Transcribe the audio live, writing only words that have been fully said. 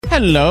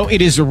Hello,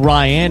 it is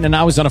Ryan, and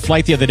I was on a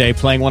flight the other day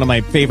playing one of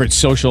my favorite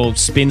social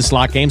spin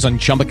slot games on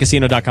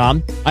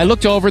ChumbaCasino.com. I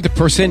looked over at the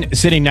person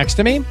sitting next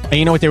to me, and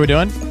you know what they were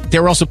doing? They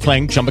were also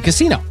playing Chumba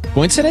Casino.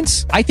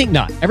 Coincidence? I think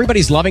not.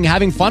 Everybody's loving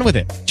having fun with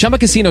it. Chumba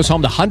Casino is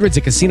home to hundreds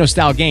of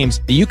casino-style games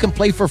that you can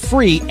play for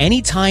free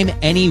anytime,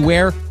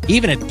 anywhere,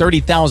 even at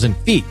 30,000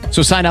 feet.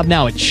 So sign up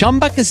now at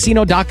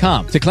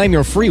ChumbaCasino.com to claim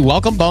your free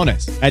welcome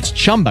bonus. That's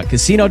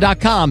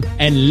ChumbaCasino.com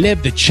and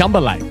live the Chumba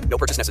life. No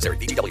purchase necessary.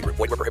 VGW. Void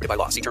where prohibited by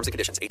law. See terms and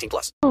conditions.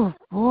 18+. Oh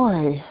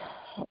boy,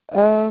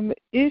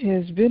 it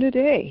has been a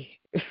day.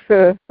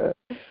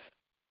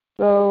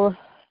 So,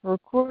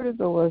 recorded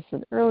the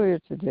lesson earlier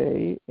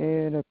today,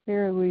 and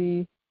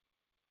apparently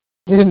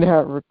did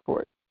not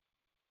record.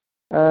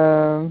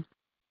 So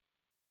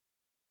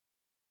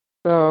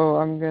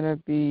I'm gonna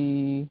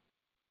be,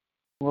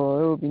 well,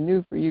 it will be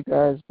new for you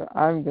guys, but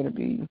I'm gonna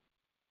be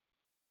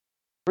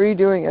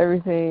redoing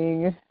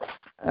everything.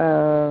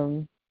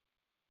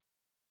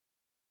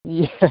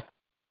 Yeah.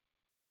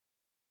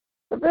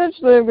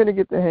 Eventually, I'm gonna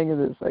get the hang of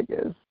this, I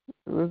guess.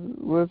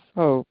 Let's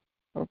hope.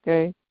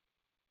 Okay.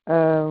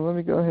 Let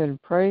me go ahead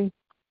and pray.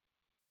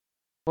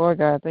 Lord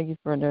God, thank you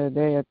for another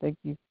day. I thank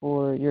you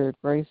for your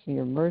grace and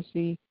your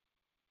mercy.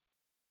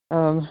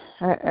 I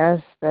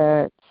ask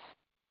that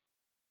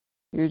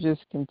you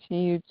just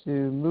continue to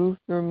move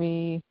through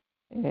me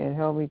and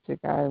help me to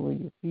guide with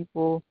your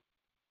people.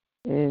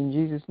 In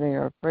Jesus' name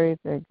I pray,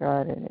 thank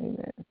God, and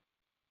amen.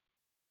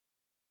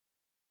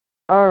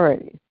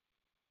 Alrighty.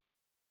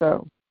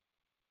 So,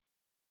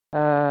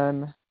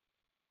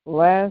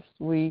 last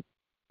week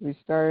we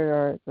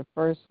started the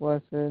first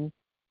lesson.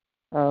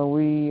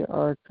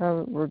 We're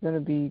going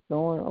to be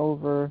going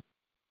over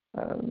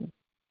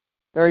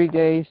 30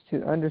 Days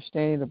to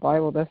Understanding the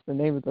Bible. That's the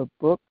name of the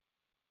book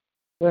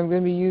that I'm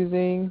going to be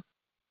using.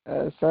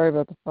 Sorry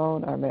about the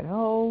phone. I'm at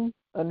home,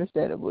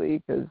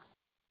 understandably, because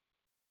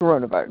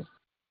coronavirus.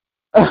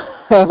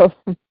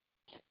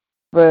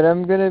 But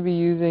I'm going to be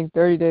using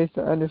 30 Days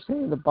to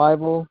Understanding the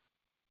Bible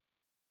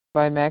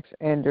by Max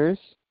Anders.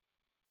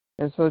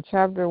 And so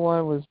chapter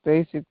 1 was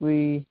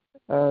basically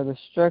the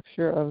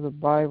structure of the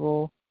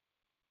Bible,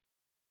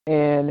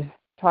 and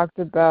talked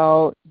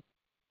about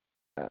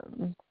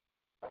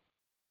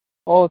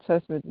Old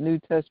Testament, New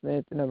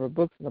Testament, the number of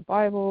books in the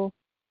Bible.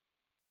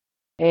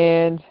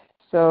 And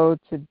so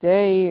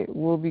today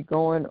we'll be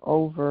going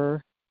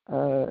over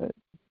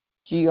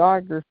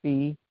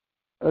geography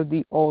of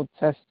the Old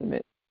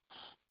Testament.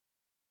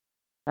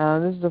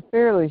 This is a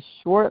fairly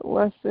short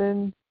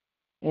lesson,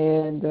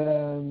 and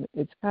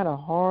it's kind of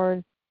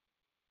hard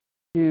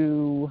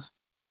to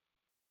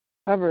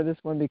cover this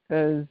one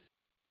because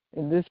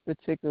in this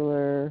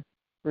particular,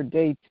 for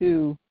day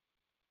 2,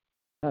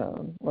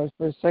 or for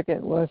the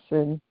second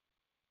lesson,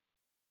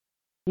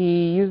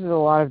 he uses a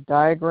lot of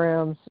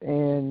diagrams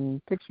and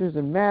pictures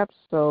and maps,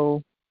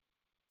 so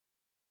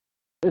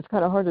it's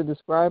kind of hard to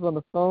describe on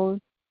the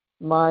phone.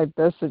 My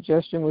best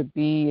suggestion would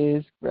be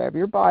is grab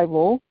your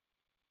Bible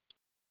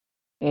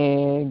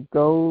and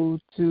go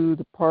to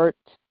the part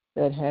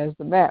that has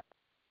the map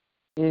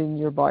in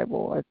your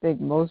Bible. I think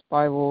most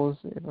Bibles,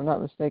 if I'm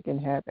not mistaken,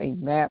 have a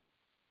map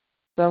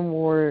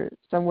somewhere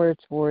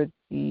toward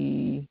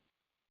the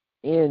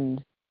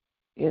end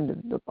of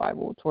the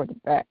Bible, toward the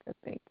back, I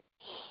think.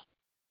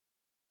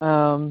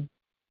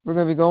 We're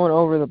going to be going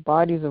over the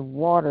bodies of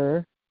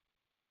water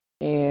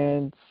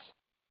and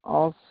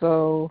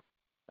also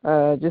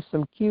just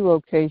some key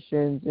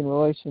locations in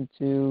relation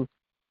to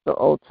the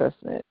Old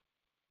Testament.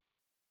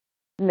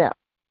 Now,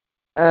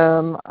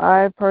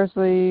 I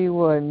personally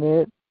will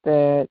admit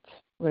that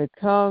when it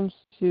comes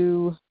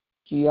to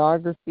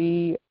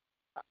geography,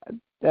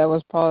 that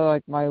was probably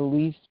like my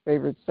least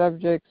favorite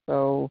subject,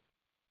 so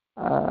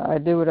I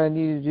did what I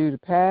needed to do to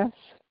pass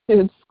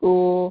in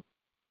school,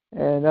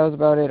 and that was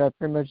about it. I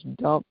pretty much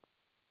dumped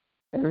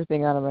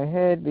everything out of my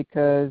head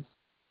because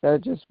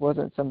that just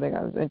wasn't something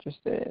I was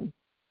interested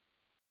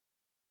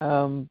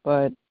in.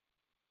 But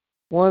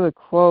one of the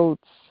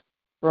quotes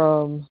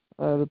from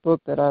the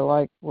book that I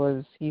liked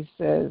was, he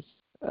says,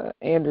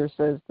 Anders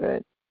says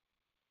that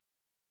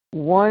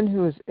one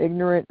who is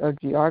ignorant of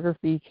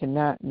geography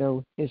cannot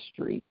know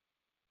history.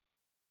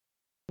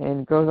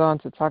 And goes on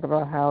to talk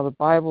about how the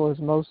Bible is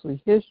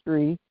mostly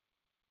history,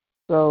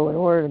 so in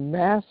order to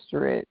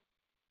master it,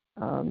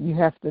 you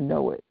have to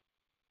know it.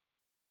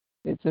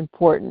 It's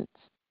important.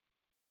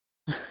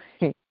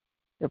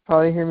 You'll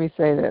probably hear me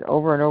say that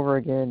over and over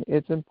again.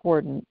 It's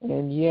important,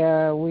 and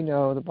yeah, we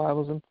know the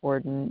Bible's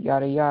important,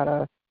 yada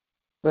yada.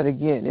 But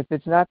again, if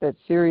it's not that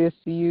serious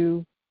to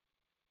you,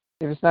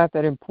 if it's not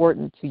that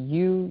important to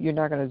you, you're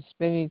not going to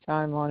spend any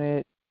time on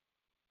it,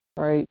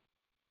 right?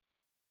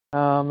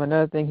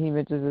 Another thing he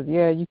mentions is,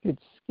 yeah, you could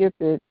skip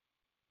it,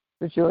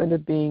 but you'll end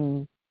up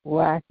being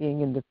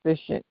lacking and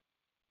deficient.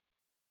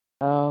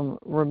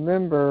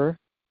 Remember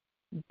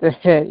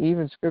that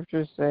even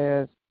Scripture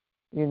says,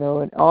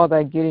 and all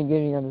that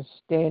getting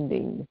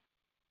understanding,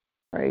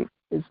 right?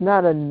 It's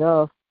not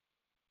enough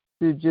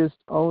to just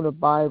own a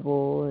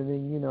Bible and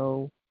then,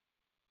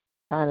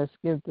 kind of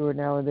skim through it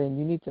now and then.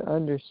 You need to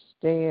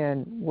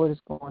understand what is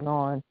going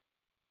on.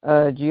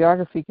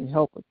 Geography can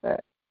help with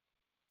that,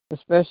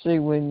 especially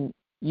when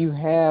you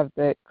have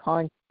that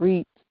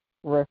concrete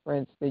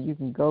reference that you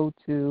can go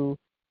to.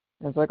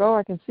 And it's like, oh,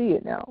 I can see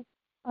it now.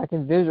 I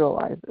can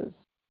visualize this.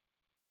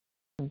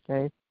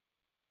 Okay.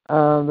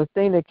 The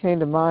thing that came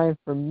to mind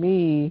for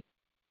me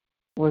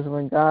was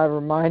when God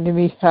reminded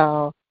me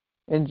how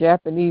in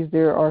Japanese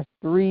there are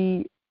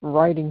 3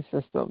 writing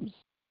systems.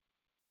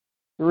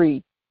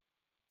 3.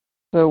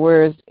 So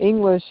whereas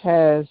English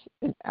has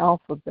an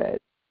alphabet,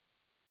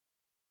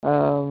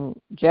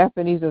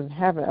 Japanese doesn't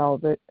have an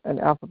alphabet. An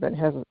alphabet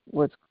has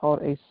what's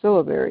called a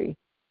syllabary,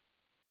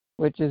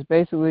 which is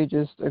basically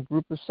just a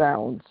group of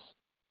sounds,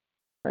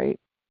 right?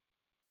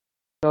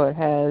 So it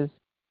has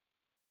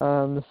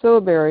the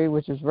syllabary,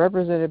 which is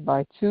represented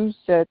by 2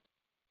 sets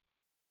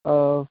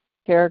of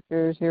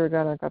characters,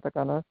 hiragana and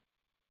katakana,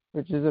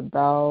 which is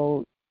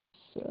about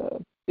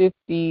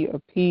 50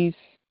 apiece,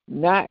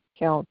 not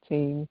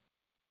counting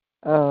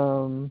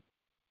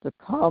the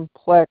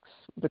complex,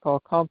 what they call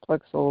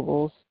complex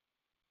syllables,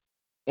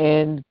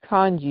 and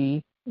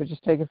kanji, which is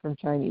taken from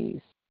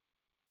Chinese.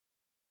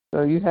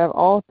 So you have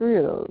all 3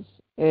 of those.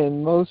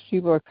 And most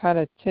people are kind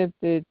of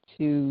tempted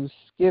to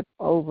skip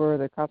over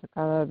the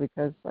katakana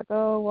because it's like,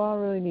 oh, well, I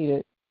don't really need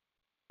it.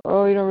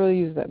 Oh, you don't really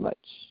use that much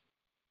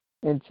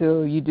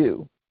until you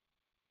do.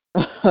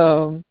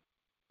 And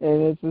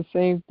it's the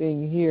same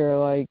thing here.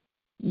 Like,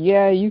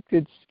 yeah, you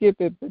could skip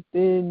it, but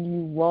then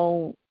you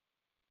won't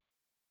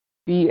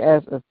be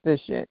as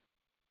efficient.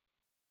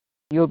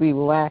 You'll be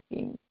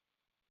lacking.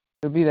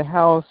 It'll be the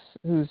house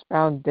whose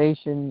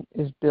foundation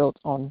is built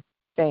on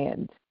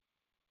sand.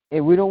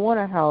 And we don't want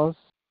a house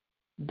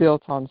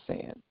built on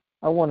sand.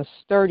 I want a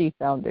sturdy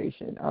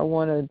foundation. I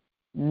want to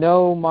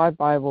know my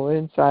Bible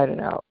inside and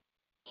out.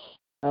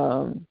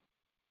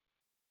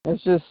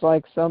 It's just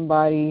like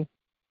somebody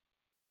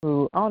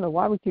who, I don't know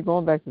why we keep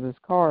going back to this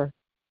car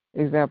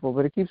example,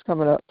 but it keeps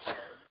coming up.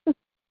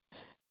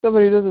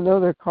 Somebody who doesn't know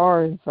their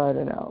car inside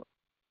and out,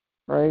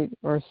 right?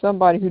 Or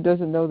somebody who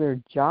doesn't know their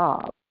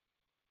job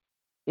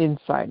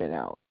inside and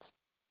out.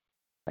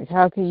 Like,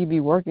 how can you be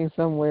working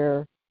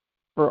somewhere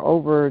for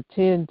over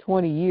 10,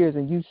 20 years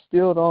and you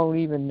still don't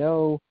even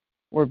know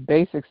where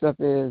basic stuff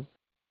is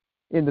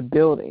in the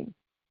building?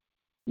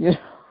 You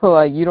know,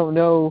 like you don't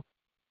know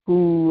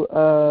who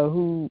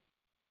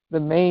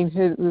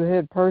the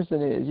head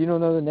person is. You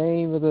don't know the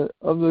name of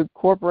the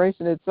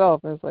corporation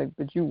itself. And it's like,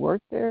 but you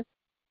work there?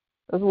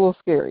 That's a little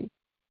scary.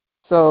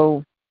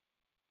 So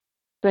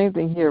same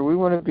thing here. We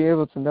want to be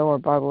able to know our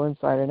Bible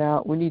inside and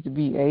out. We need to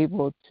be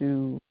able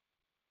to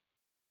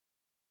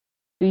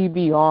see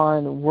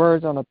beyond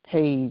words on a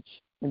page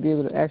and be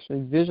able to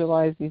actually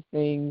visualize these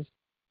things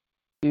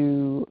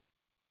to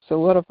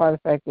solidify the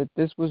fact that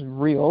this was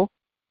real.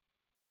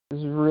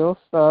 This is real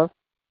stuff,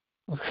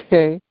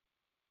 okay?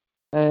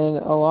 And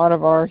a lot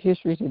of our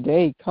history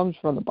today comes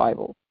from the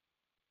Bible,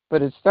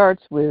 but it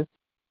starts with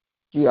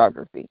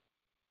geography,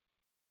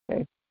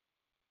 okay?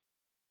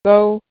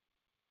 So,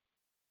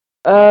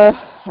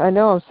 I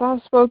know I'm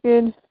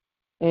soft-spoken,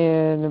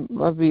 and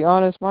I'll be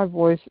honest, my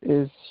voice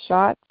is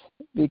shot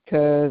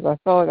because I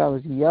felt like I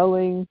was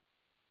yelling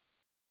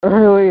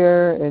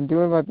earlier and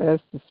doing my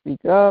best to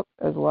speak up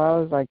as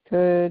loud as I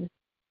could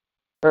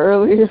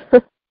earlier.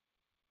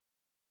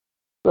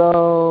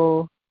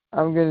 So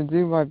I'm going to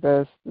do my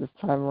best this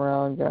time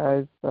around,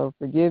 guys. So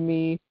forgive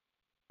me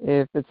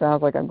if it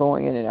sounds like I'm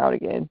going in and out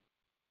again.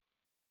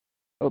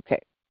 Okay,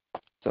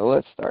 so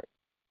let's start.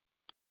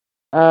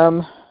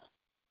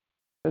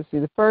 Let's see.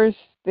 The first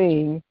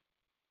thing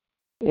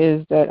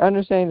is that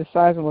understanding the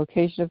size and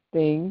location of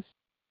things,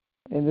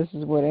 and this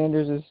is what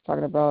Anders is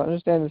talking about.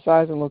 Understanding the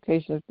size and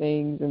location of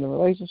things and the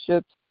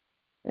relationships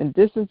and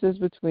distances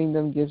between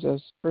them gives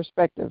us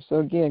perspective. So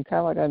again, kind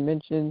of like I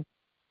mentioned,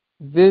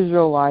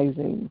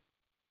 visualizing,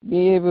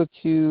 being able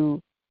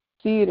to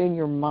see it in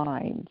your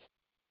mind,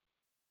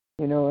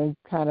 you know, and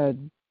kind of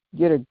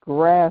get a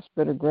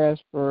better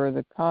grasp for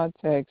the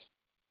context,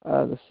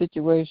 the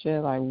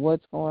situation, like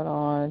what's going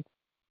on,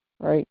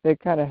 right? That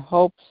kind of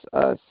helps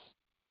us,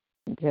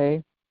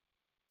 okay?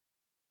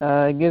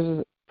 It gives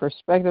us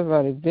perspective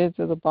about events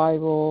of the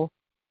Bible.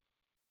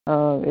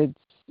 It's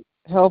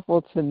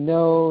helpful to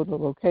know the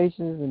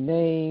locations and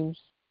names,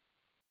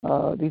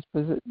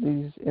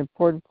 these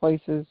important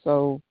places.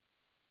 So,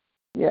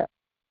 yeah,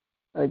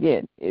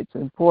 again, it's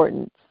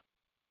important,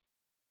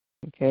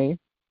 okay?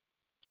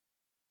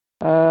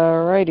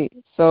 Alrighty,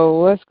 so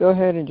let's go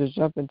ahead and just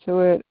jump into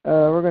it.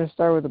 We're going to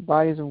start with the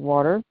bodies of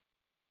water.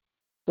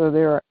 So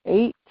there are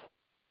 8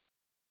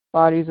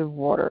 bodies of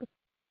water.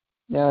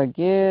 Now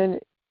again,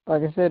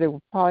 like I said, it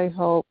will probably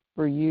help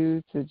for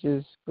you to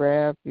just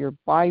grab your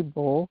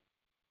Bible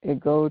and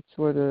go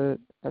to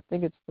I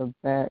think it's the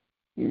back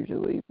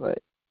usually, but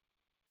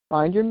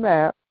find your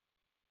map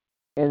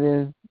and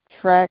then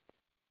track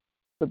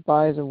the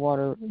bodies of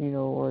water, you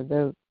know, or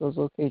those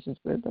locations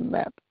with the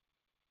map.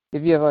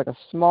 If you have like a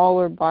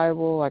smaller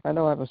Bible, like I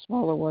know I have a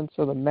smaller one,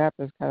 so the map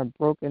is kind of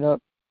broken up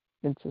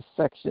into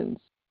sections.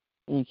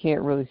 and you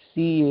can't really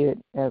see it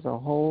as a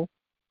whole,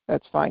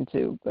 that's fine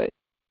too. But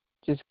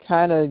just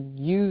kind of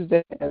use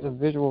that as a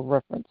visual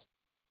reference,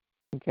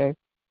 okay?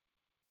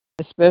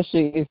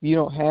 Especially if you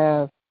don't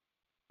have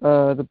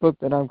the book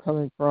that I'm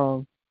coming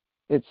from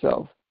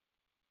itself.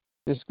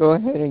 Just go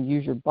ahead and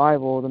use your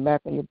Bible, the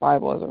map in your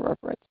Bible, as a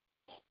reference.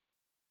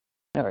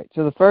 All right,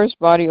 so the first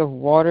body of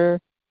water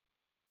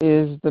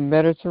is the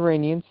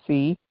Mediterranean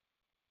Sea.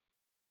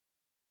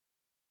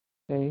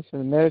 Okay, so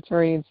the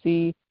Mediterranean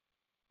Sea,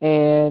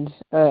 and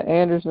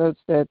Anders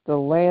notes that the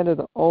land of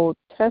the Old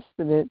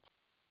Testament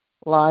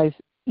lies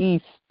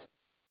east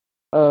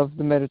of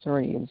the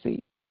Mediterranean Sea.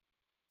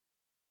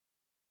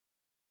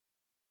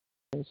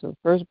 Okay, so the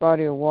first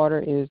body of water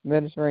is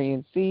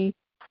Mediterranean Sea.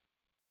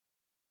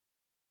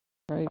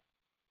 Right.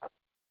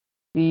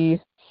 The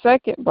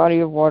second body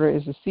of water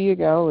is the Sea of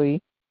Galilee,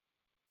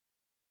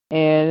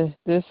 and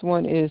this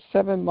one is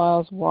 7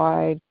 miles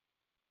wide,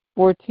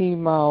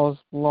 14 miles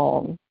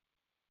long.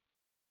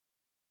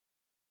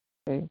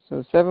 Okay,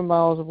 so 7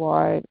 miles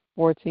wide,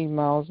 14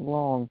 miles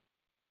long.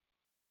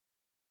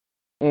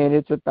 And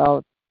it's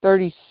about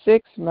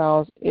 36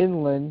 miles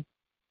inland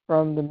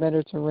from the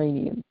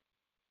Mediterranean.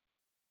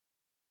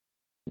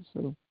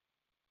 So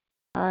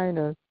kind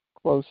of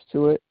close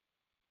to it,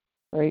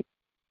 right?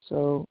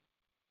 So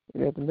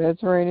we have the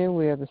Mediterranean,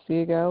 we have the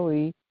Sea of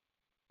Galilee.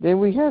 Then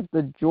we have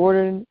the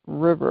Jordan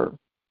River.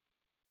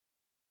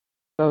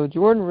 So the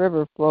Jordan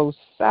River flows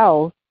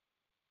south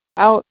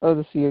out of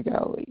the Sea of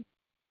Galilee.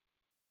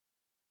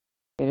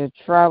 And it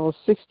travels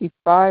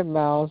 65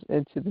 miles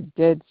into the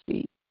Dead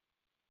Sea,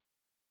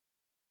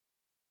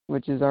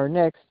 which is our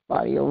next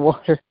body of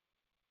water.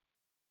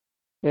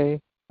 Okay.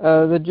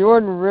 The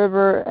Jordan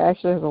River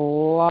actually has a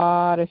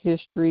lot of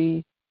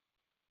history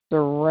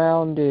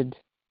surrounding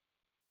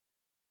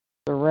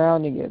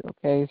it.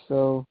 Okay,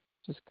 so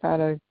just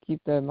kind of keep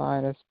that in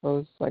mind. I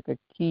suppose it's like a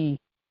key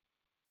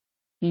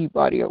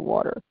body of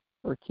water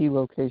or key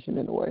location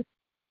in a way.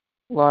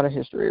 A lot of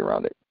history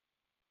around it.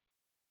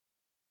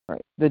 All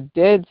right, the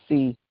Dead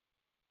Sea.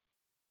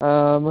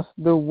 The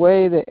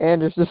way that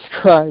Anders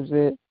describes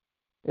it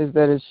is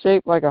that it's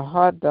shaped like a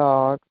hot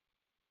dog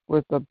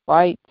with a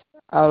bite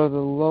out of the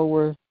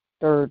lower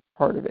third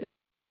part of it.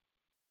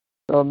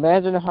 So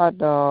imagine a hot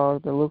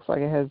dog that looks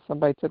like it has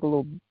somebody took a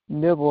little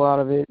nibble out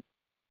of it,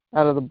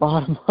 out of the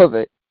bottom of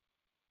it.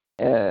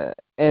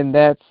 And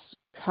that's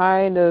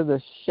kind of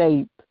the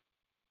shape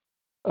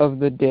of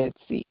the Dead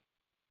Sea.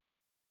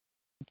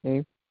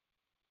 Okay.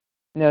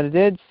 Now the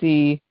Dead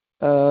Sea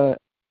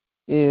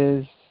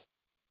is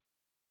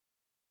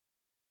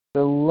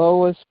the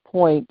lowest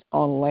point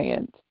on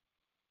land.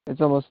 It's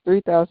almost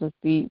 3,000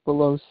 feet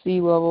below sea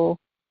level,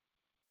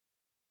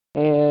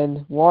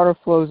 and water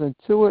flows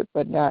into it,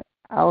 but not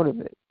out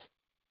of it.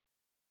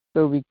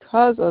 So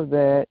because of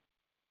that,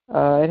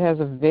 it has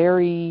a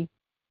very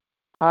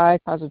high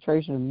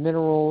concentration of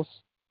minerals,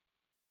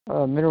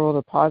 mineral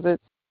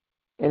deposits,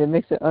 and it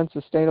makes it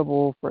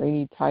unsustainable for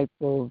any type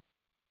of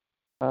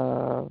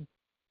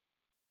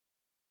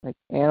like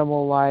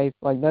animal life.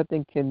 Like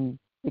nothing can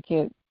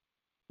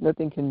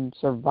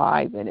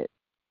survive in it.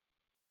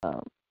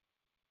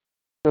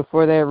 So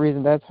for that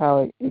reason, that's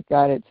how it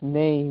got its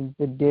name,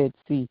 the Dead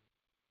Sea.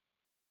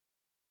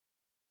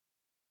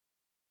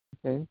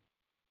 Okay,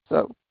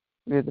 so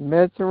we have the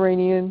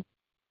Mediterranean,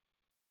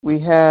 we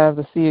have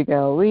the Sea of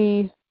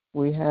Galilee,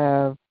 we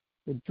have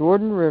the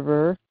Jordan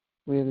River,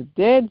 we have the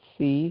Dead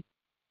Sea.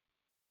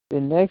 The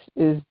next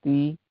is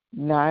the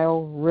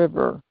Nile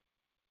River.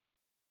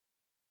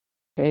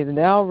 Okay, the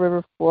Nile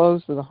River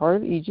flows to the heart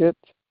of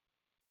Egypt,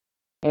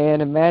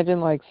 and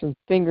imagine like some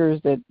fingers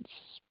that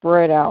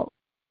spread out.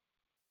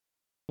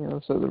 You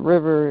know, so the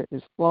river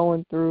is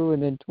flowing through,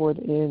 and then toward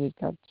the end, it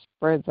kind of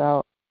spreads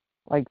out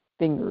like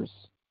fingers.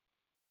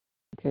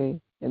 Okay,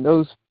 and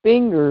those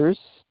fingers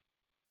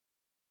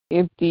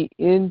empty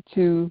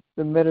into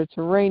the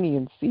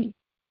Mediterranean Sea.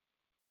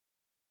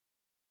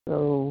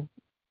 So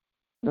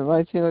it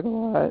might seem like a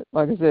lot.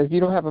 Like I said, if you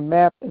don't have a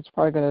map, it's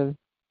probably going to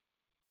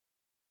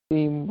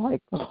seem like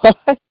a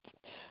lot.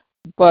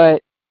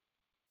 But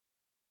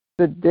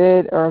the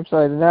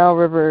Nile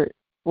River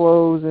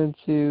flows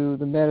into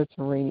the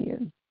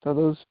Mediterranean. So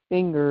those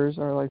fingers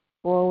are like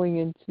flowing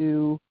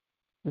into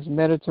this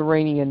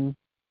Mediterranean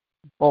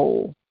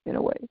bowl in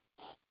a way.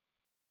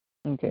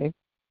 Okay.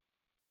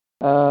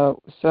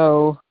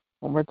 So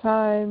one more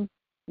time,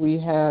 we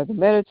have the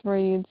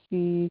Mediterranean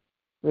Sea,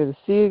 we have the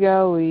Sea of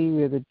Galilee,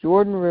 we have the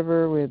Jordan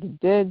River, we have the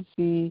Dead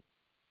Sea,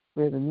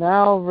 we have the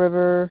Nile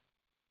River.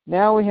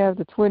 Now we have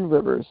the twin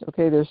rivers.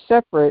 Okay, they're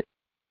separate.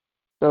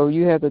 So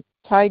you have the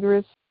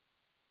Tigris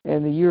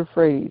and the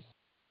Euphrates,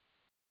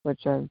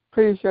 which I'm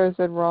pretty sure I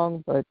said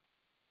wrong, but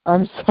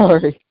I'm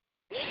sorry.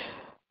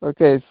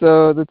 Okay,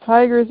 so the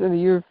Tigris and the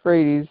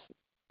Euphrates,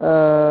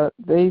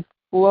 they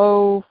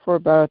flow for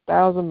about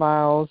 1,000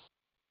 miles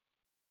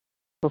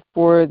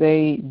before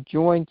they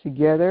join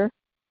together.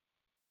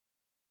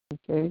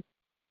 Okay.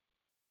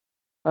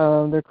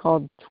 They're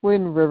called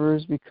twin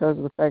rivers because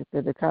of the fact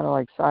that they're kind of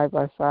like side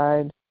by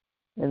side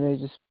and they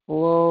just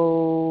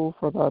flow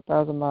for about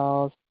 1,000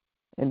 miles,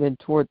 and then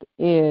toward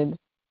the end,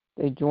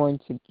 they join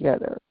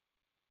together.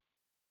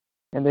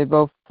 And they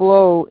both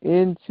flow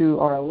into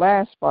our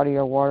last body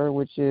of water,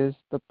 which is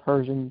the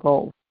Persian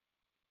Gulf.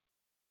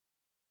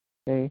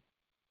 Okay.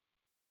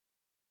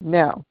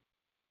 Now,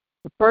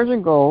 the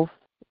Persian Gulf,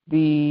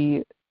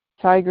 the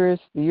Tigris,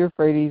 the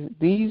Euphrates,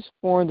 these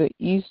form the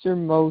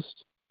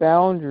easternmost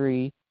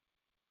boundary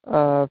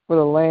for the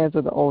lands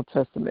of the Old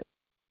Testament.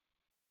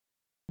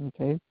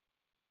 Okay.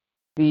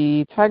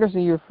 The Tigris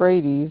and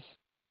Euphrates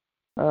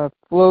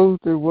flow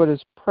through what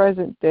is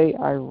present-day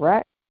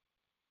Iraq,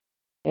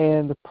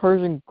 and the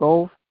Persian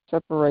Gulf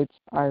separates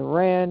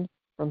Iran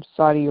from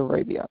Saudi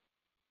Arabia.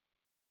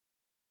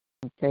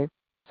 Okay,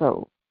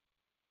 so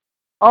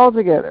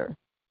altogether,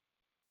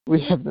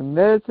 we have the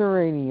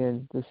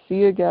Mediterranean, the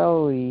Sea of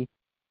Galilee,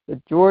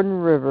 the Jordan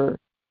River,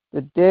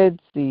 the Dead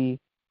Sea,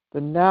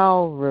 the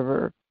Nile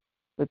River,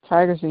 the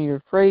Tigris and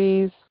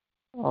Euphrates,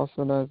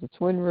 also known as the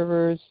Twin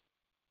Rivers,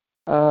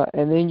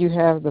 and then you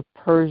have the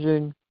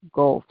Persian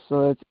Gulf.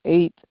 So that's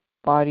 8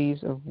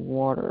 bodies of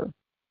water.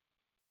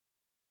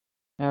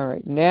 All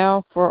right,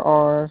 now for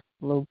our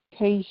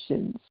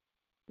locations.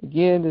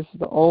 Again, this is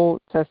the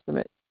Old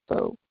Testament,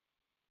 so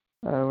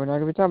we're not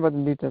going to be talking about the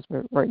New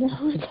Testament right now.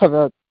 We're talking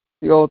about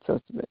the Old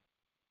Testament.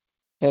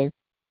 Okay.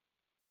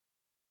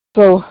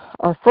 So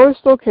our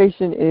first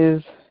location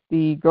is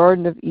the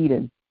Garden of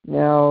Eden.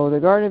 Now, the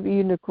Garden of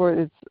Eden, of course,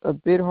 it's a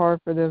bit hard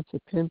for them to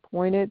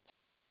pinpoint it,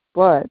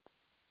 but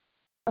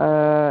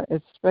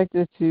it's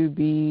expected to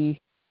be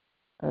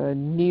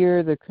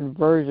near the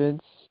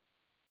convergence,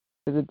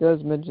 because it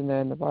does mention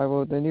that in the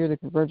Bible. They're near the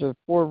convergence of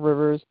 4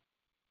 rivers,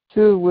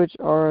 2 of which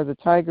are the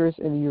Tigris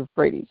and the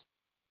Euphrates.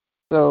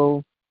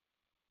 So,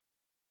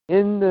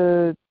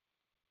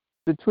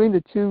 between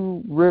the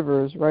 2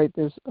 rivers, right,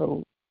 there's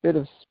a bit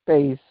of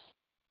space,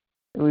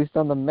 at least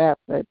on the map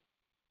that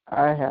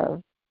I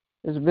have.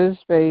 There's a bit of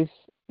space,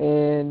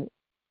 and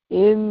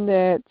in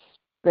that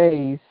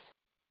space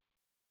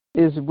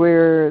is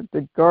where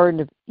the Garden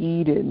of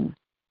Eden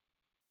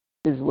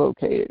is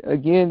located.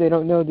 Again, they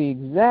don't know the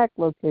exact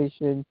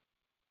location,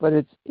 but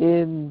it's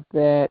in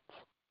that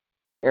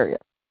area.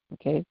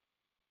 Okay.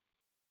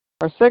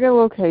 Our second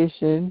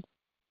location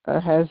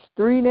has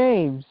 3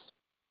 names.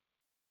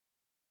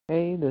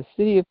 Okay, the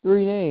city of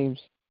 3 names.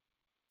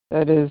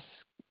 That is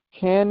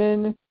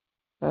Canaan,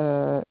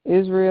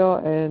 Israel,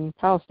 and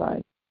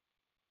Palestine,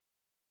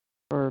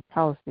 or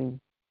Palestine.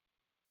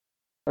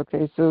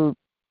 Okay, so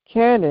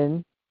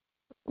Canaan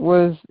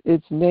was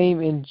its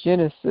name in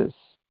Genesis,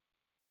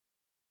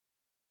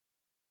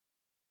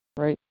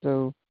 right?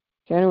 So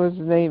Canaan was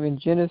the name in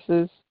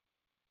Genesis.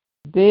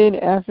 Then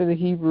after the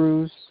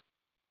Hebrews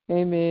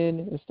came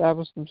in,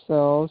 established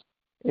themselves,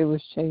 it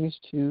was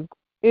changed to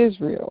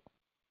Israel.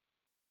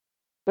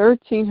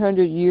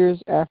 1,300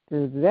 years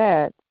after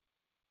that,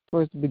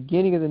 towards the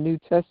beginning of the New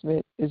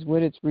Testament, is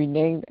when it's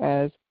renamed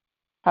as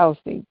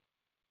Palestine.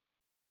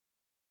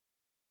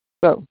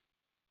 So,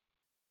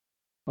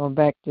 going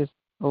back just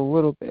a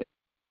little bit.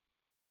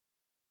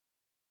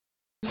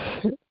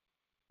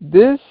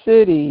 This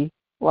city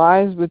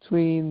lies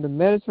between the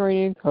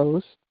Mediterranean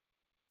coast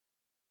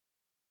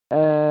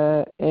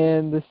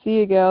and the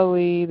Sea of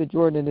Galilee, the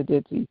Jordan, and the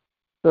Dead Sea.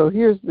 So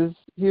here's the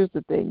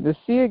thing. The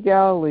Sea of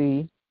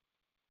Galilee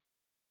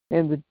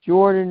and the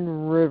Jordan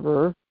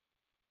River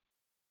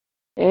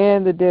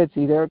and the Dead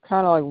Sea, they're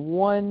kind of like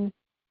one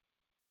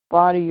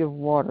body of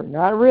water.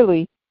 Not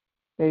really,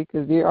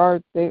 because they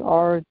are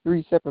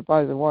 3 separate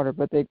bodies of water,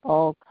 but they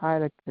all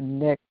kind of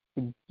connect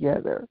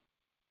together.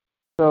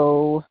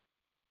 So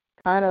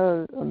kind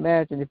of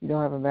imagine, if you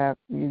don't have a map,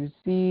 you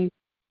see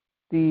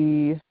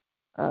the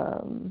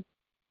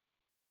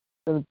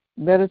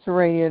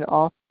Mediterranean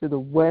off to the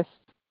west,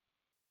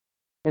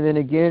 and then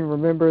again,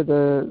 remember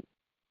the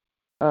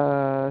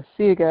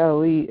Sea of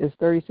Galilee is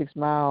 36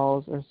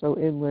 miles or so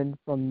inland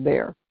from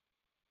there,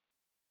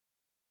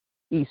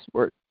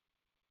 eastward.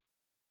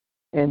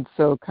 And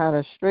so kind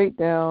of straight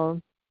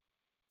down,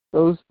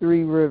 those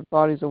 3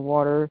 bodies of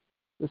water,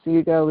 the Sea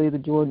of Galilee, the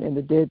Jordan, and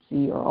the Dead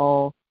Sea, are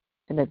all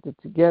connected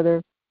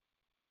together.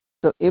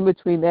 So in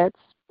between that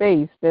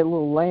space, that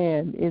little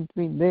land in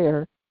between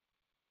there,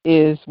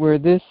 is where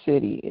this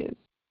city is.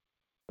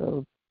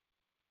 So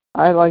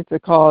I like to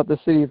call it the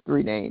city of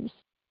 3 names.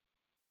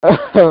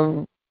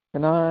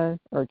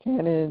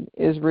 Canaan,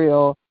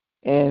 Israel,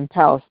 and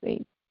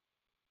Palestine.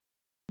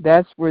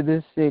 That's where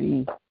this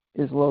city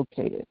is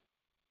located.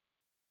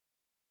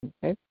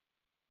 Okay.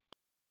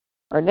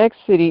 Our next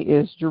city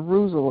is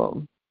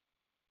Jerusalem.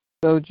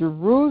 So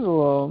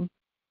Jerusalem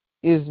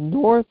is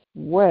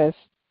northwest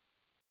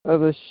of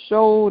the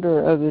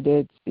shoulder of the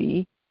Dead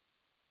Sea,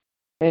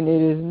 and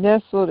it is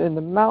nestled in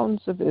the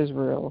mountains of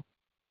Israel.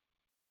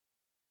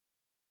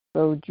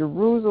 So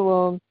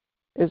Jerusalem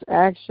is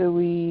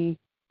actually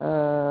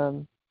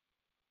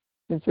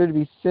considered to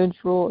be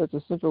central. It's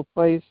a central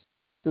place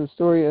to the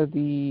story of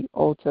the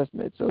Old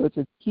Testament. So it's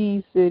a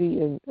key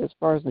city as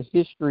far as the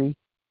history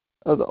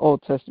of the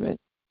Old Testament.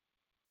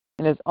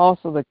 And it's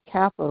also the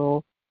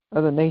capital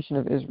of the nation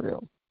of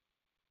Israel.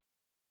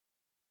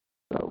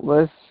 So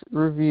let's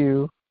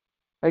review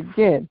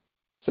again.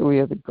 So we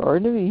have the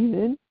Garden of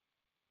Eden,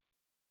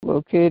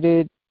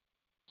 located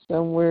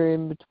somewhere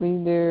in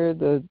between there,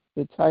 the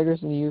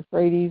Tigris and the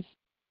Euphrates.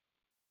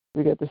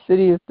 We got the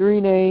city of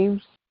three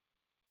names,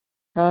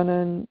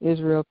 Canaan,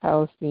 Israel,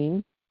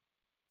 Palestine,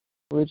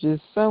 which is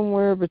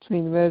somewhere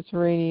between the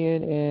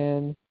Mediterranean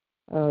and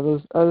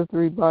those other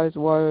three bodies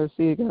of water, the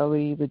Sea of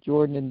Galilee, the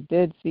Jordan, and the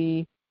Dead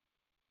Sea.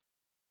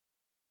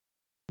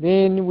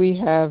 Then we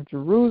have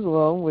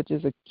Jerusalem, which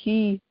is a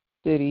key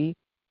city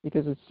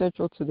because it's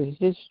central to the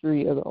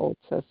history of the Old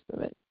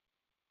Testament.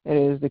 It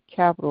is the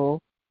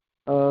capital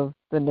of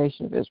the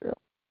nation of Israel.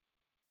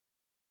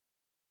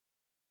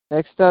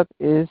 Next up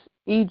is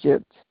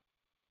Egypt.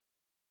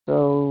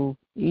 So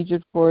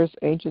Egypt, of course,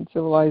 ancient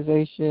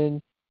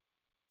civilization.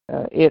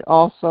 It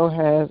also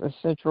has a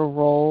central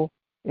role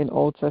in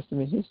Old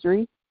Testament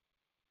history.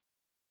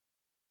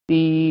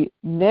 The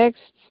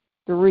next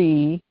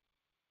three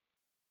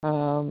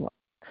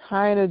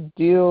kind of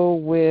deal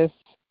with,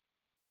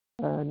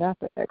 not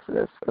the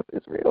Exodus of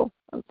Israel,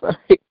 I'm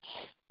sorry.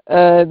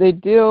 They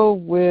deal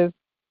with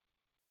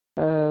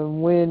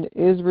when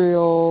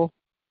Israel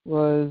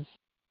was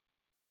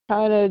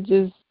kind of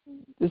just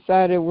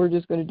decided we're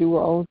just going to do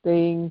our own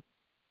thing,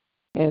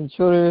 and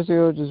children of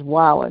Israel just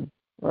wilding,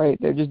 right?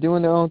 They're just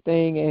doing their own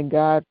thing, and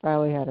God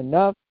finally had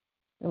enough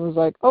and was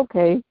like,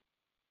 okay.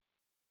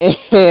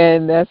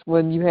 And that's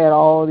when you had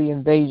all the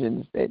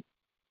invasions that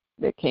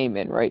came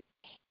in, right?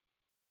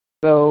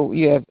 So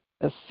you have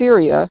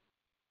Assyria,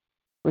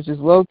 which is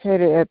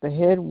located at the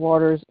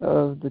headwaters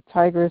of the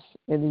Tigris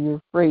and the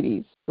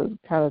Euphrates, so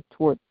kind of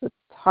towards the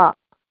top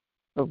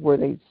of where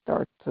they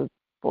start to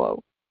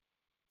flow.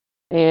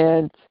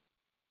 And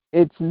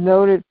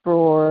Assyria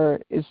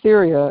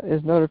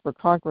is noted for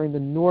conquering the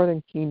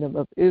northern kingdom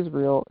of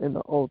Israel in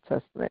the Old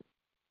Testament.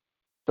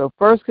 So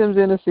first comes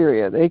in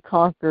Assyria. They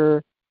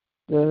conquer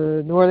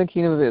the northern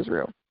kingdom of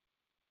Israel.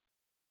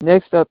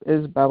 Next up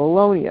is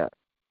Babylonia.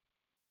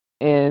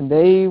 And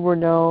they were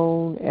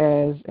known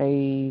as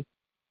a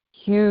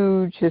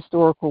huge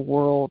historical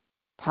world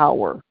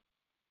power.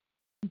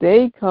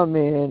 They come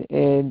in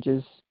and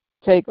just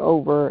take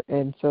over,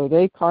 and so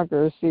they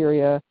conquer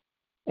Assyria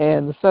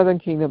and the southern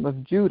kingdom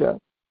of Judah.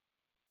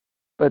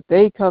 But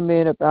they come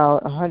in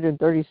about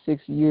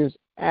 136 years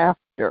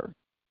after.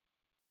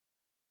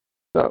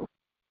 So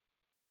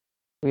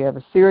we have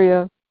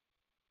Assyria.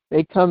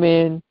 They come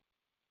in,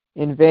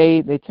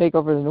 invade, they take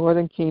over the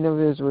northern kingdom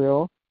of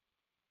Israel.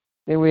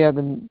 Then we have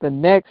the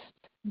next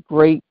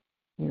great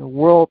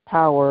world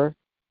power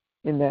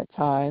in that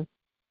time.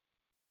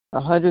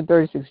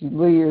 136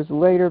 years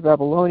later,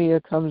 Babylonia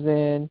comes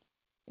in,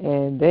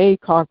 and they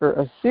conquer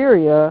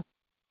Assyria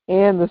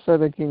and the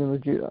southern kingdom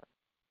of Judah.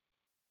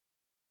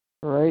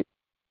 All right?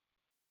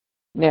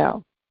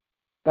 Now,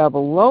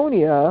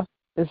 Babylonia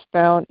is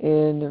found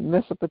in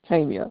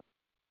Mesopotamia,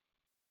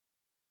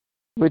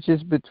 which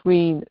is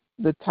between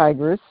the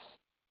Tigris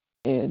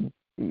and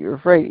the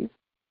Euphrates.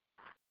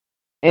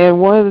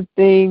 And one of the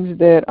things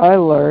that I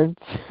learned,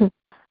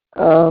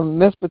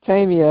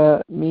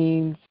 Mesopotamia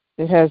means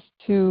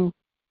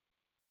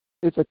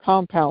it's a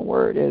compound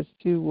word. It has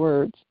two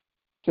words.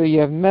 So you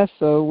have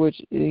meso,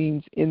 which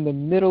means in the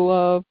middle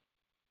of,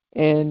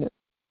 and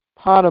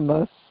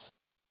potamus,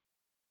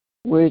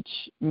 which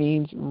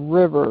means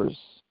rivers.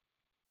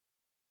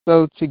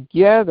 So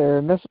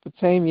together,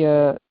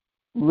 Mesopotamia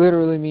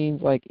literally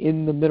means like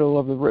in the middle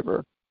of the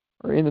river,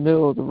 or in the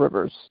middle of the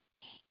rivers.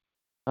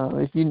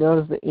 If you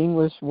notice the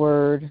English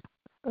word,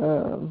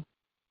 I'm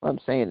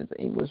saying it's an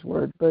English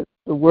word, but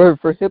the word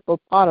for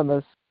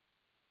hippopotamus,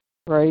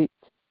 right?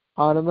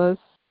 Potamus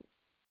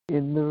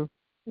in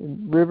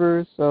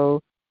rivers. So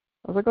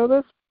I was like,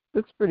 oh,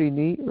 that's pretty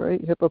neat,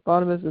 right?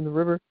 Hippopotamus in the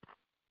river.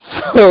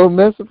 So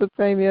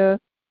Mesopotamia,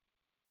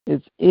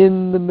 it's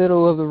in the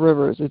middle of the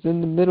rivers. It's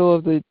in the middle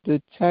of the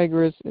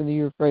Tigris and the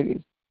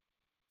Euphrates.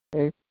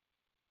 Okay.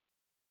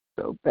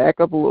 So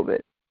back up a little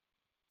bit.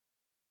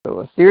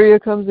 So Assyria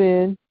comes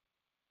in.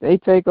 They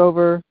take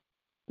over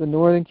the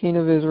northern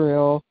kingdom of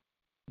Israel.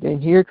 Then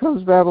here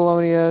comes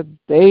Babylonia.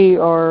 They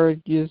are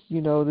just,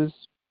 this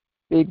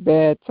big,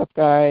 bad, tough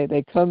guy.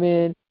 They come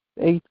in.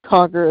 They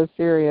conquer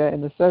Assyria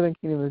and the southern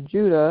kingdom of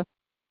Judah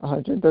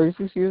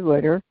 136 years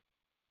later.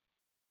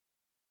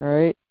 All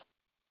right.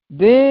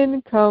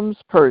 Then comes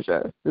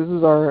Persia. This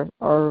is our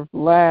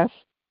last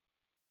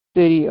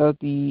city of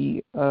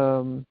the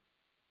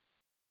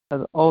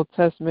Old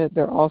Testament.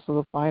 They're also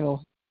the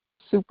final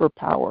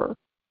superpower.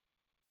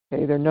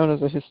 Okay, they're known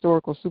as a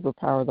historical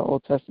superpower of the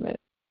Old Testament.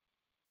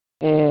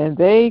 And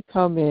they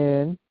come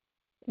in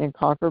and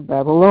conquer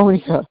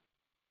Babylonia.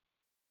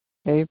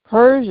 Okay,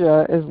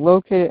 Persia is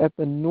located at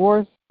the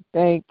north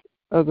bank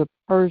of the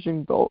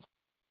Persian Gulf.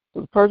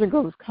 So the Persian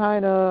Gulf is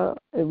kind of,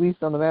 at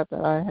least on the map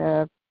that I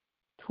have,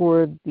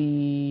 toward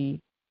the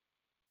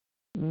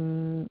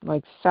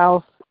like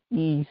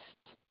southeast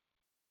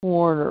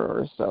corner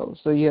or so.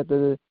 So you have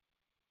the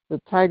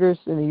Tigris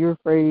and the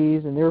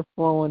Euphrates, and they're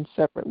flowing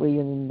separately,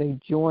 and then they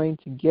join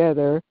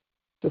together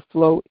to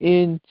flow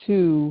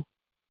into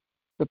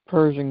the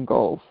Persian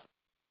Gulf,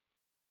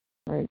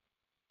 right?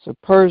 So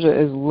Persia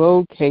is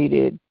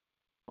located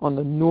on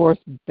the north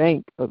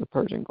bank of the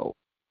Persian Gulf,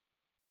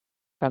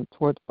 kind of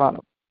towards the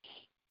bottom,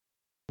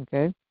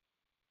 okay?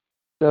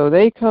 So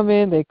they come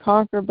in, they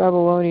conquer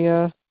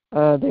Babylonia,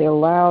 they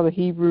allow the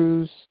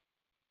Hebrews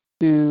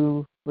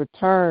to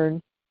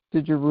return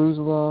to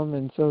Jerusalem,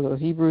 and so the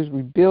Hebrews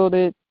rebuild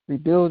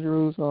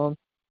Jerusalem,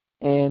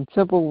 and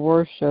temple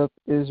worship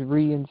is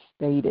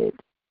reinstated.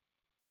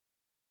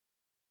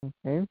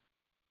 Okay,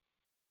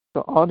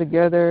 so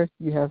altogether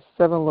you have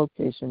 7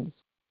 locations.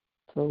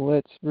 So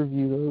let's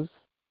review those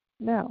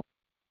now.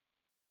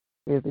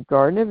 We have the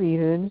Garden of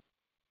Eden,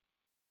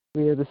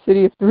 we have the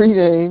city of 3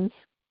 names,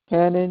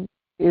 Canaan,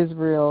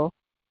 Israel,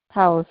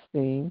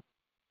 Palestine.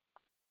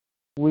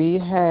 We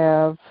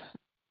have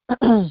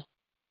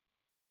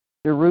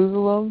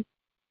Jerusalem,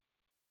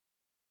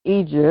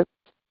 Egypt,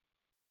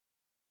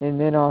 and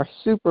then our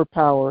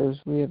superpowers,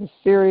 we have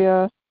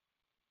Assyria,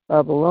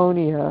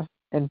 Babylonia,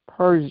 and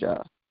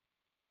Persia.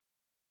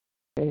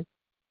 Okay.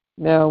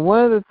 Now,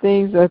 one of the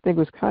things I think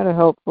was kind of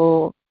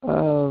helpful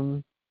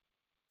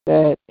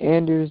that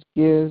Anders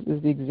gives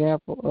is the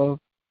example of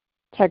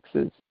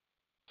Texas.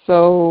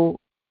 So,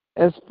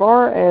 as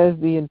far as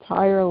the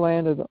entire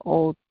land of the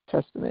Old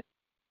Testament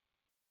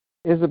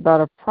is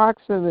about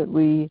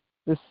approximately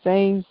the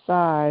same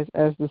size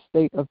as the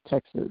state of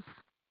Texas.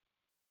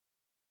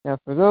 Now,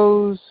 for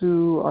those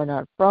who are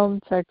not from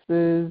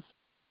Texas,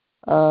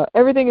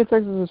 everything in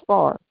Texas is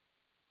far.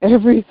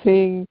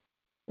 Everything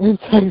in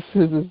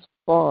Texas is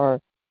far.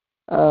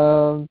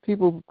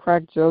 People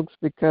crack jokes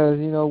because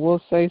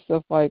we'll say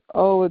stuff like,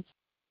 "Oh,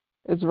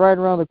 it's right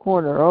around the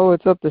corner. Oh,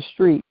 it's up the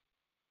street,"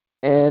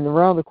 and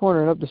around the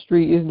corner and up the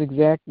street isn't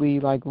exactly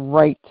like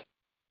right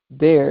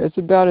there. It's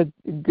about a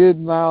good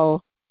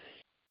mile.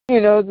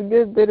 It's a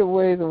good bit of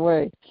ways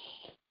away.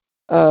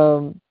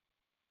 So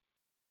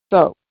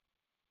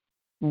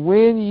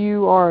when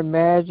you are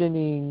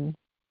imagining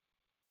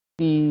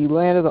the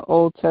land of the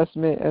Old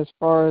Testament as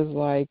far as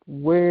like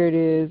where it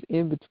is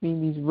in between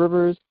these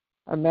rivers,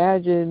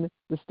 imagine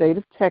the state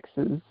of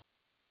Texas.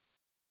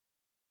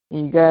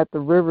 And you got the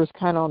rivers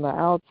kind of on the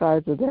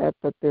outsides of that,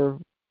 but they're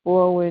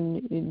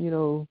flowing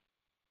in,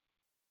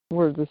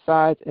 towards the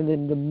sides, and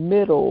then the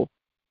middle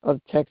of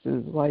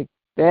Texas, like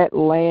that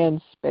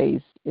land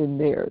space in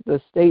there.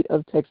 The state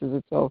of Texas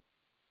itself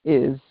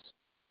is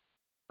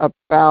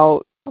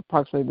about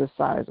approximately the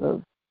size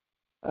of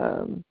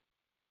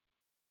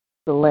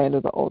the land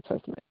of the Old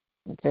Testament.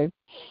 Okay,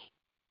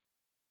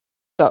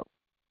 so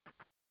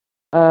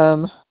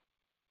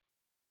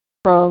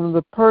from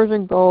the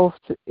Persian Gulf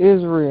to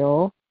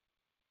Israel.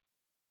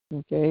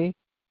 Okay,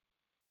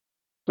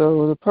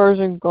 so the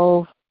Persian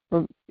Gulf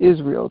from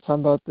Israel,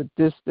 talking about the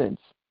distance,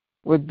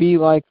 would be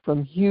like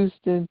from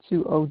Houston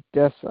to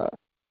Odessa.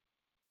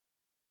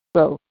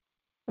 So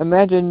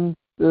imagine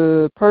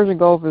the Persian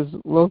Gulf is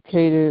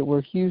located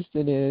where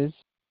Houston is,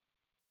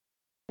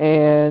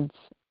 and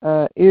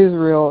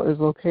Israel is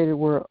located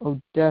where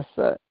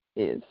Odessa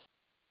is.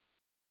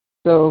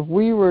 So if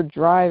we were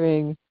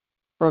driving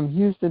from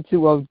Houston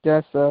to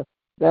Odessa,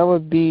 that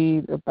would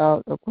be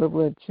about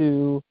equivalent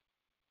to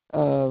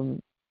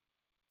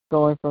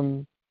going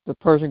from the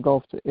Persian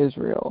Gulf to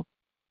Israel,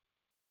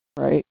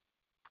 right?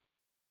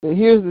 But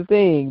here's the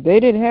thing: they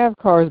didn't have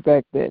cars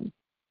back then.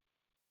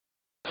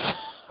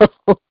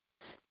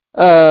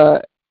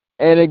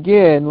 And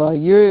again, like,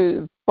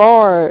 you're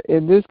far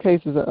in this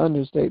case is an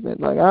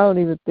understatement. Like, I don't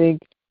even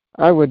think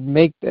I would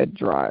make that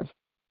drive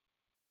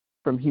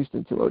from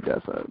Houston to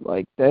Odessa.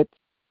 Like, that's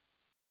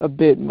a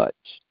bit much,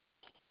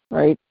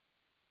 right?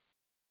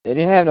 They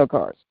didn't have no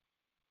cars.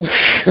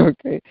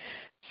 Okay,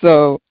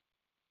 so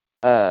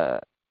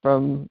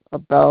from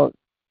about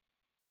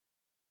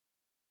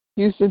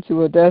Houston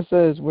to Odessa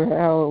is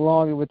how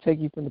long it would take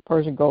you from the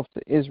Persian Gulf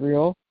to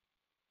Israel.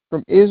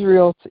 From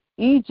Israel to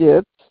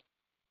Egypt,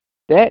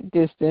 that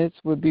distance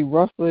would be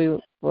roughly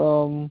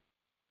from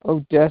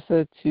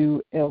Odessa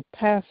to El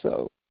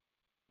Paso,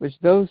 which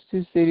those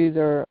 2 cities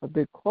are a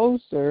bit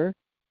closer,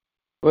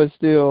 but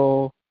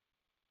still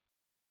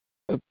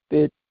a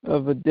bit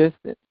of a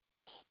distance.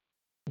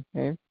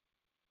 Okay,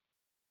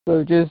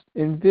 so just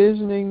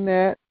envisioning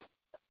that,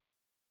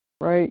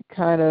 right,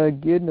 kind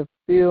of getting a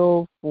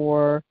feel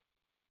for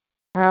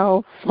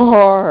how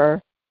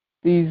far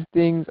these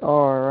things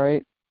are,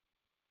 right?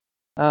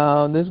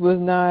 This was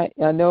not.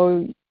 I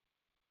know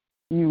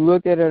you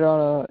look at it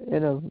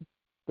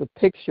the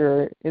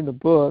picture in the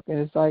book, and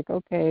it's like,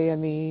 okay, I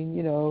mean,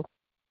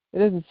 it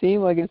doesn't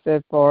seem like it's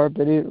that far,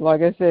 but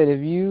like I said,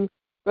 if you,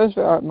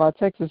 especially my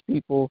Texas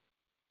people,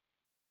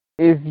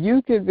 if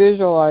you can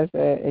visualize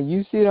that and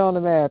you see it on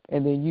the map,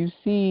 and then you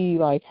see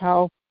like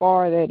how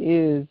far that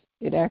is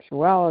in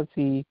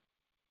actuality,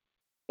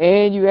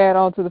 and you add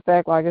on to the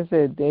fact, like I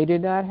said, they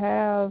did not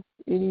have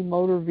any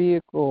motor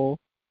vehicle,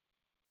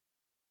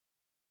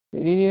 they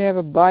didn't even have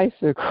a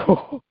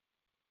bicycle.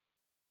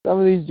 Some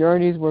of these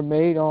journeys were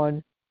made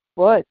on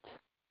foot.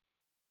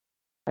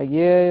 Like,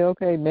 yeah,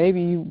 okay,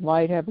 maybe you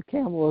might have a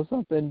camel or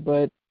something,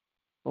 but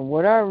from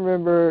what I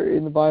remember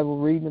in the Bible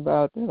reading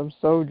about them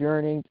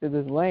sojourning to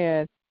this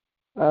land,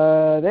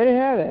 they didn't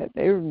have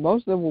that.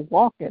 Most of them were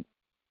walking.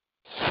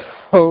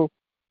 So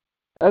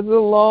that's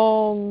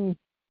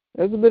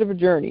a bit of a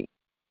journey,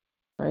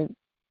 right?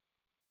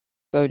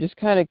 So just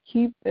kind of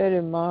keep that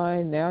in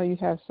mind. Now you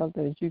have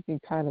something that you can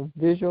kind of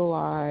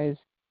visualize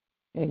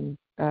and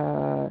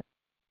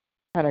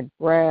kind of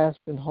grasp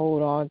and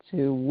hold on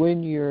to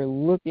when you're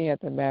looking at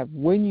the map,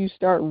 when you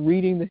start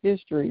reading the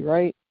history,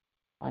 right?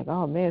 Like,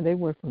 oh man, they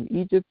went from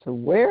Egypt to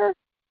where?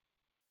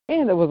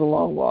 And it was a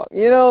long walk.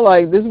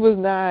 Like this was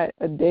not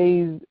a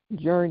day's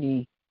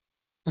journey.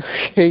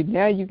 Okay,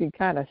 now you can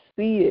kind of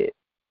see it,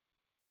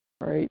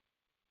 right?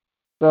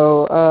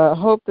 So I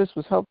hope this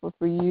was helpful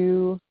for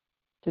you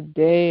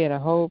today, and I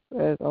hope,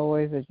 as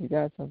always, that you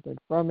got something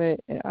from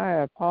it. And I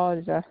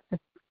apologize.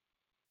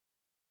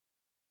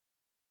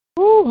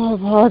 I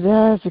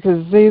apologize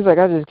because it seems like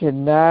I just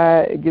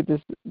cannot get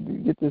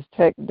this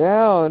tech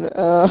down.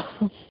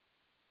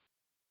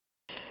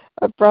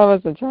 I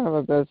promise I'm trying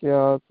my best,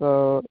 y'all.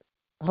 So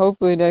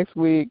hopefully next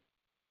week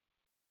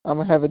I'm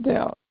gonna have it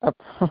down. I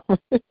promise.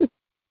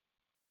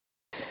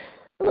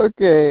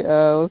 Okay,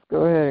 let's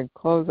go ahead and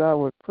close out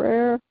with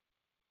prayer.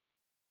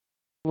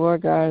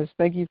 Lord God,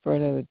 thank you for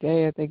another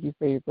day. I thank you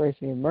for your grace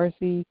and your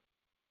mercy.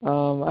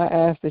 I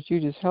ask that you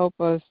just help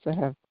us to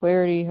have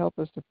clarity, help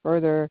us to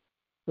further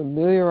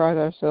familiarize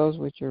ourselves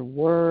with your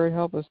word,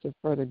 help us to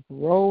further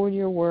grow in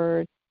your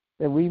word,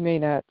 that we may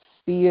not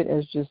see it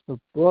as just a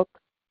book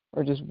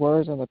or just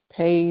words on a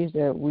page,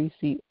 that we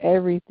see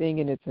everything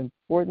in its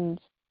importance,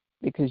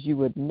 because you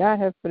would not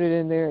have put it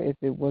in there if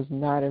it was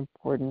not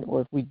important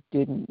or if we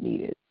didn't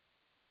need it.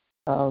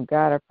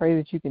 God, I pray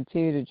that you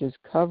continue to just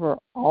cover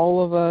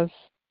all of us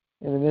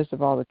in the midst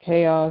of all the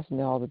chaos and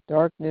all the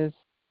darkness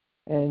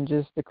and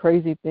just the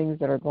crazy things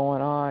that are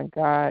going on.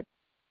 God,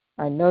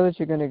 I know that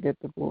you're going to get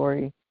the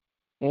glory,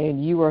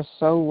 and you are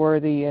so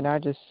worthy, and I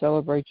just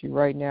celebrate you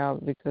right now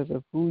because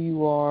of who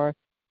you are,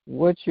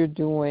 what you're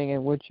doing,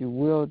 and what you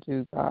will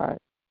do, God.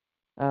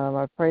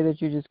 I pray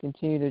that you just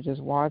continue to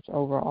just watch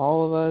over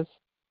all of us,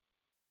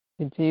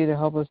 continue to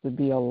help us to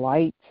be a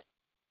light,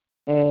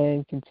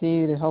 and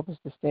continue to help us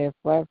to stand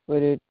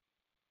flat-footed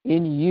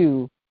in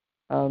you.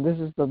 This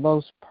is the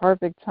most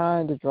perfect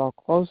time to draw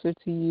closer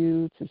to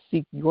you, to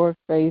seek your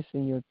face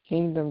and your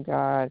kingdom,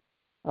 God,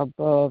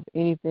 above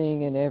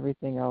anything and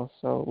everything else.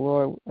 So,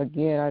 Lord,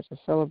 again, I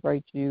just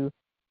celebrate you.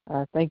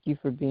 Thank you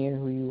for being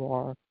who you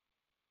are.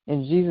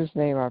 In Jesus'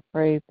 name I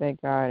pray,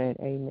 thank God, and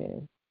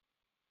amen.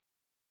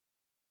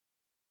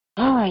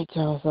 All right,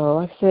 y'all. So,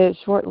 like I said,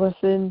 short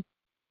lesson.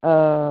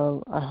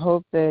 I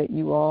hope that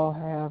you all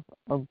have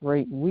a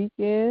great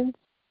weekend,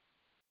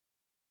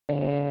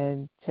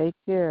 and take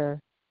care.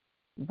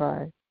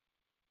 Bye.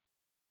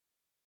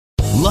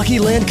 Lucky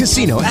Land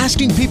Casino,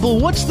 asking people,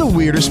 what's the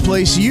weirdest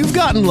place you've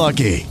gotten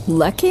lucky?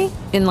 Lucky?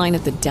 In line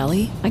at the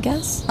deli, I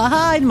guess?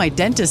 Aha, in my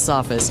dentist's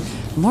office.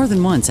 More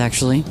than once,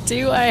 actually.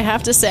 Do I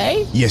have to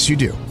say? Yes, you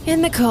do.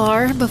 In the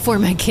car before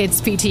my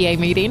kids' PTA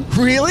meeting.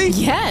 Really?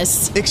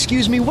 Yes.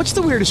 Excuse me, what's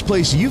the weirdest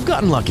place you've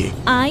gotten lucky?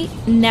 I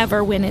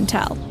never win and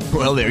tell.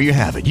 Well, there you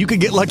have it. You can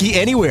get lucky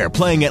anywhere,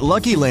 playing at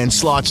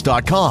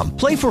LuckyLandSlots.com.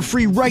 Play for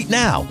free right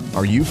now.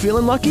 Are you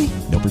feeling lucky?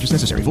 No purchase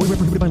necessary. Void where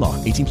prohibited by law.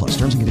 18+.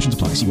 Terms and conditions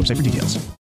apply. See website for details.